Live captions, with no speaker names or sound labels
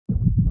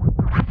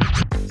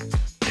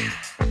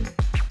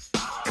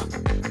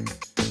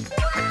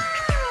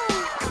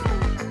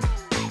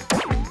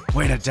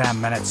Wait a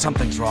damn minute,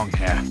 something's wrong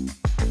here.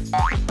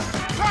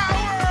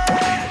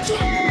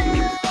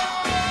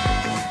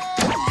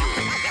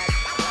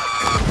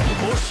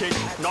 Oh shit,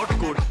 not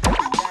good.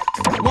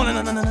 No, no,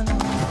 no, no, no, no.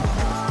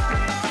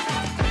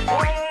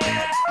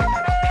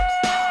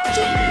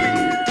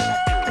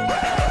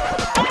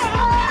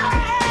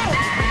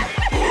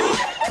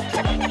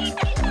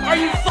 Are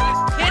you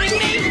kidding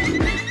me?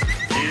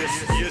 Yes,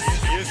 yes,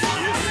 yes,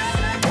 yes.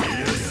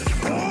 Yes.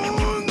 Oh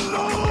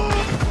no!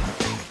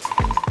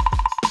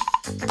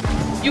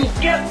 You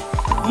get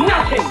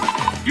nothing!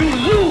 You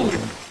lose!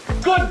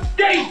 Good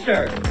day,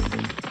 sir!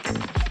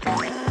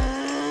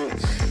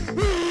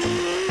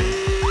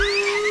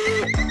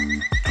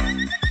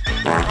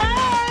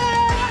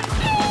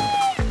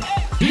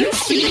 You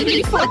see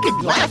me fucking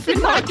laughing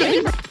my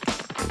game?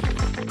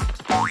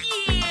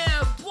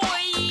 Yeah,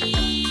 boy!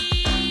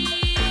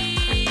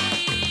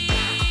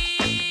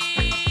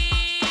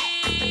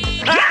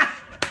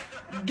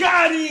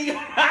 Got him!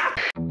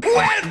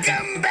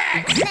 Welcome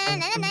back!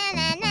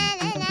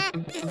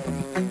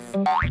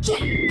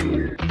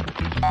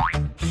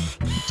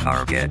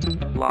 Target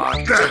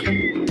locked.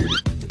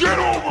 Get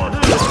over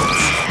here!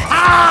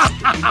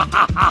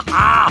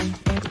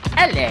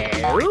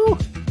 Hello?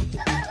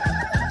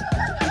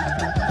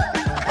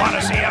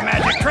 Wanna see a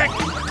magic trick?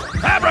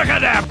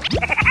 Abracadabra!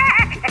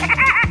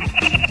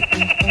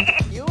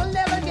 You will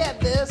never get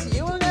this.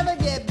 You will never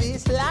get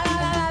this. La la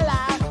la la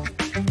la.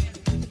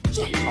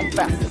 I'm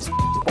fast as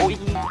boy.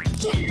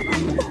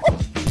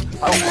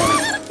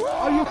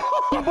 Are you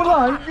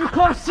blind? You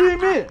can't see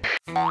me!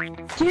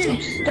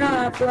 Dude,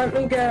 stop, let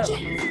me go.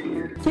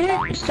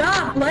 Dude,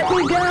 stop, let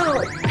me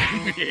go.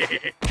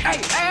 Hey,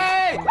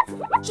 hey!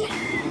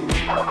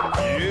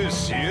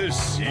 Yes,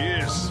 yes,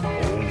 yes.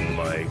 Oh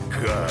my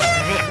god.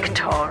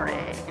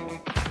 Victory.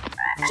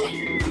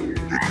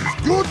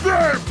 Good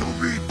there to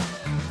be.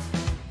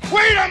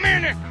 Wait a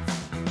minute!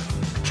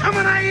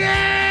 Coming at ya!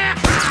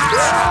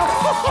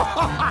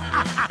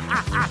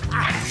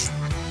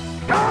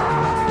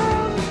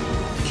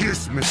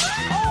 Kiss me.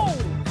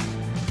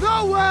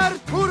 Nowhere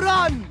to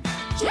run.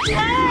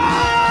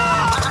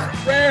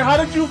 Ray, how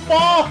did you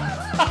fall?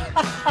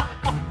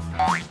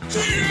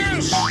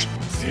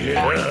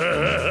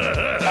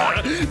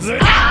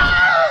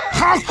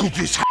 How could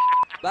this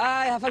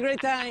Bye. Have a great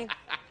time.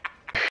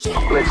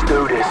 Let's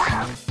do this.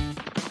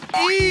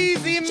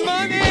 Easy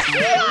money.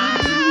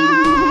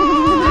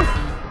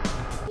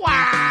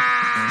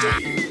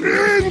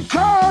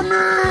 Incoming!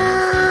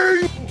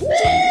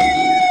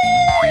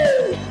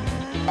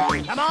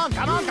 Come on,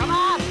 come on, come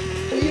on.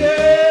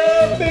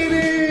 Yeah,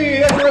 baby!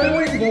 That's what I'm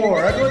waiting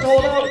for. That's what it's all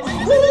about.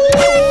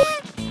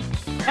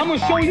 I'm gonna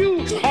show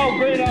you how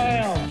great I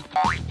am.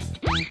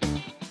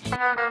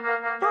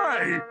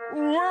 Hey,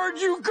 where'd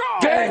you go?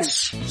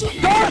 This!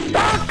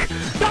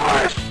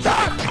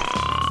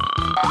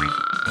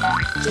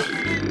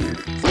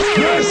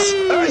 This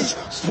is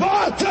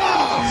Sparta!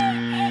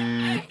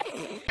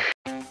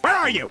 Where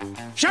are you?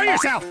 Show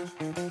yourself!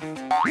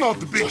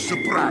 Not a big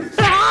surprise.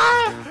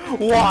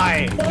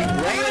 Why?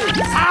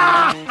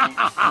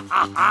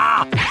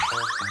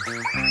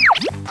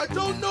 I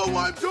don't know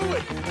what I'm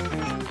doing.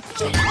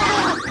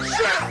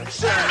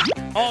 Shit!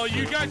 Oh,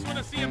 you guys want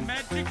to see a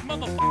magic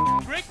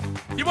motherfucking trick?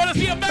 You want to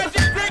see a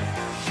magic trick?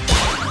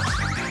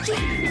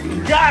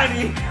 Got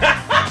him!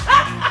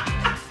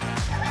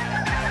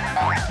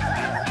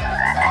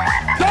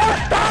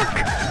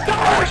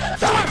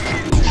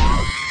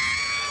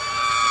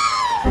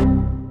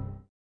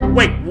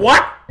 Wait,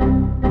 what?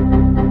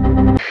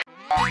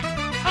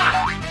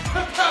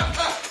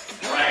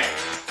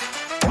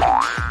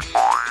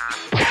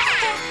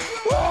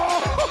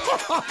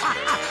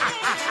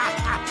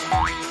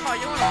 Oh,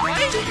 you want to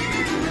fight?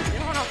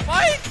 You want to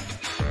fight?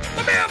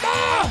 Come here,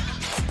 ball!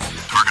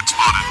 Target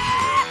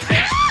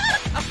spotted.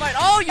 I'll fight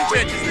all you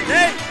bitches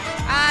today.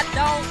 I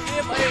don't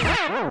give a...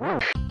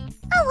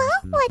 Oh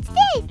well, what's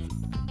this?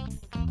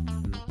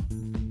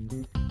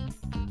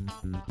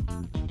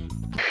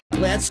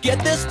 Let's get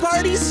this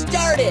party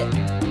started.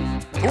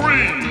 3,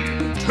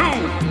 2,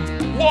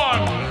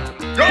 1,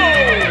 go!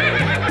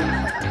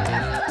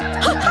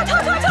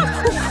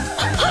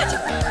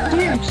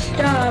 Dude,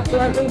 stop,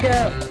 let me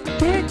go.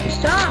 Dude,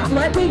 stop,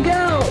 let me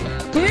go.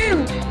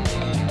 Dude,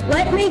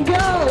 let me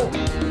go.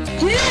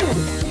 Dude,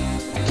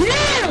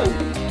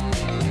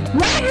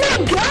 let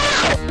me go.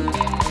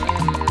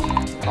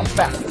 I'm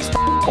fast as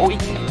boy.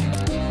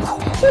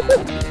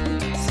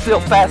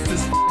 Still fast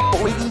as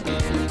boy.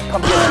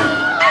 Come here.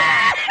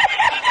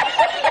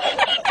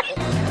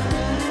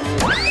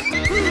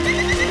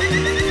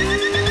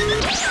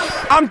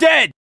 I'm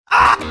dead!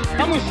 I'm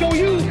gonna show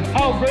you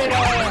how great I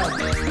am.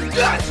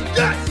 Yes!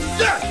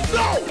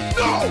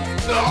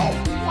 No!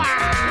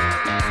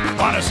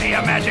 Wanna see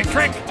a magic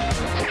trick?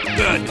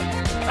 Good.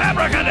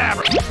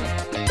 Abracadabra!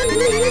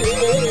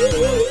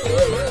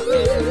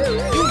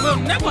 You will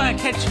never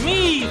catch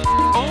me.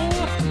 Oh,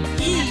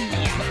 yeah.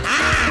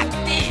 Ah,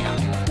 damn.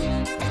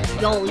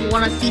 Yo, you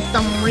wanna see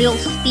some real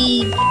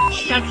speed?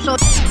 Shut so.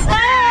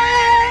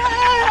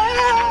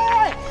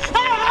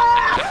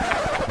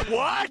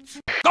 What?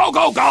 Go,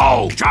 go,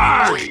 go!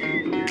 Charge!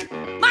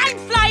 Mine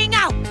flying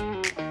out!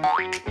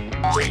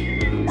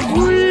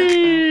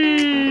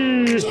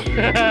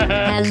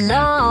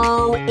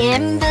 Hello,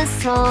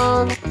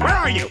 imbecile. Where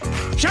are you?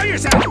 Show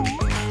yourself!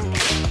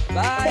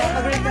 Bye,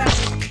 have a great day.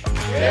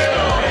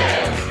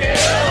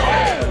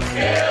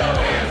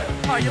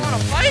 Oh, you wanna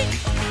fight?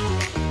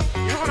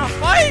 You wanna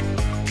fight?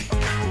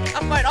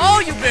 I'll fight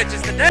all you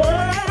bitches today!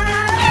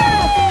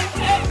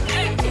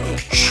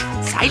 Shh!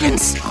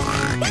 Silence!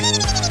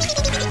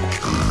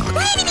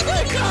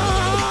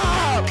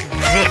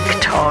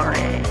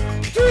 Victory.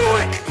 Do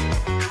it!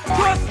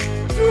 Just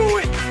do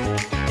it!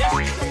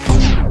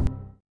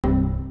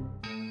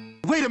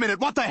 Wait a minute,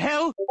 what the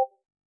hell?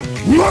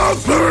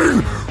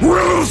 Nothing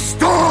will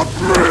stop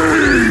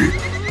me!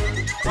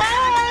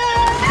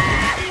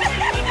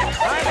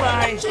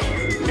 Bye-bye!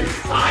 It's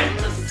time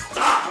to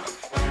stop!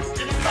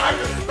 It's time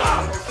to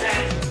stop,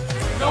 okay?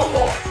 No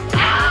more!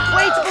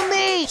 Wait for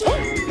me!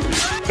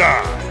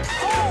 Die!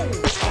 Oh,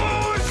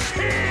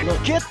 shit!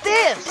 Look at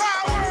this!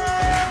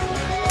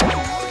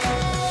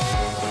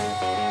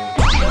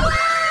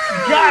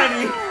 Got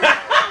him!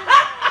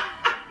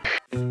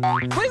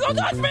 Please don't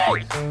touch me!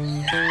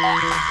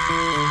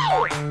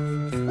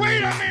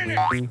 Wait a minute!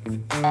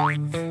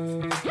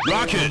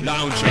 Rocket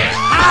launcher!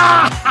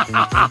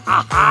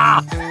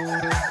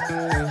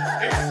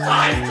 It's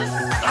time to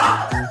stop!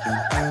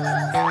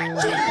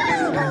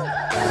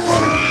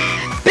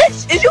 Bitch,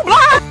 is you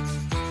blind?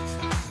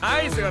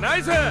 Nice,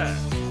 nice!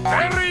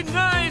 Very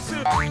nice!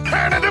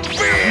 Canada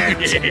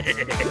bitch!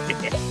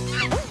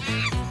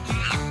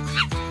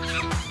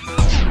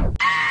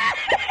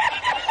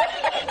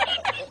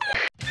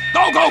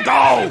 Go, go,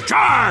 go!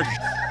 Charge!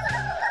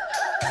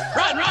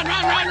 Run, run,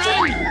 run, run,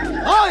 run!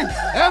 I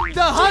am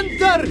the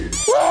hunter!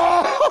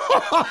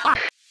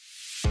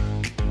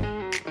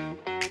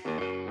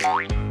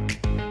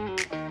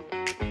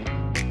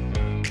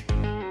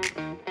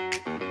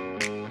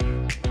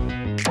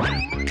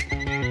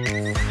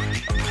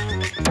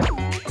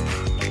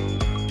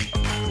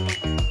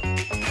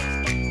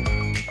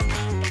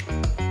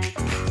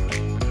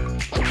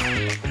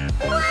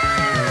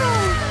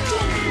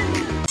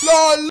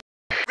 LOL!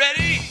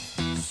 Ready,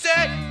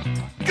 set,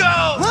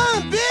 go!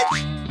 Run, bitch!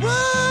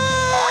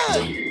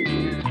 Run!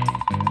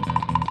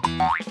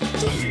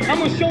 I'm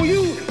gonna show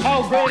you how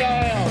great I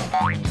am!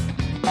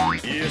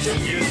 Yes,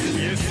 yes,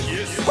 yes,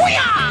 yes.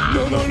 Hoo-yah!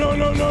 No, no, no,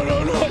 no, no, no,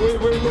 no.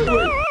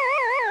 Wait.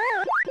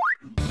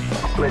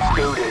 Let's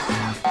do this.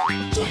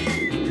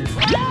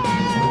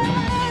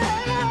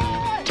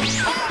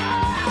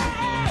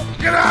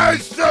 Can I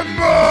some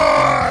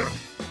more?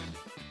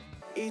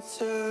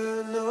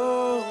 Eternal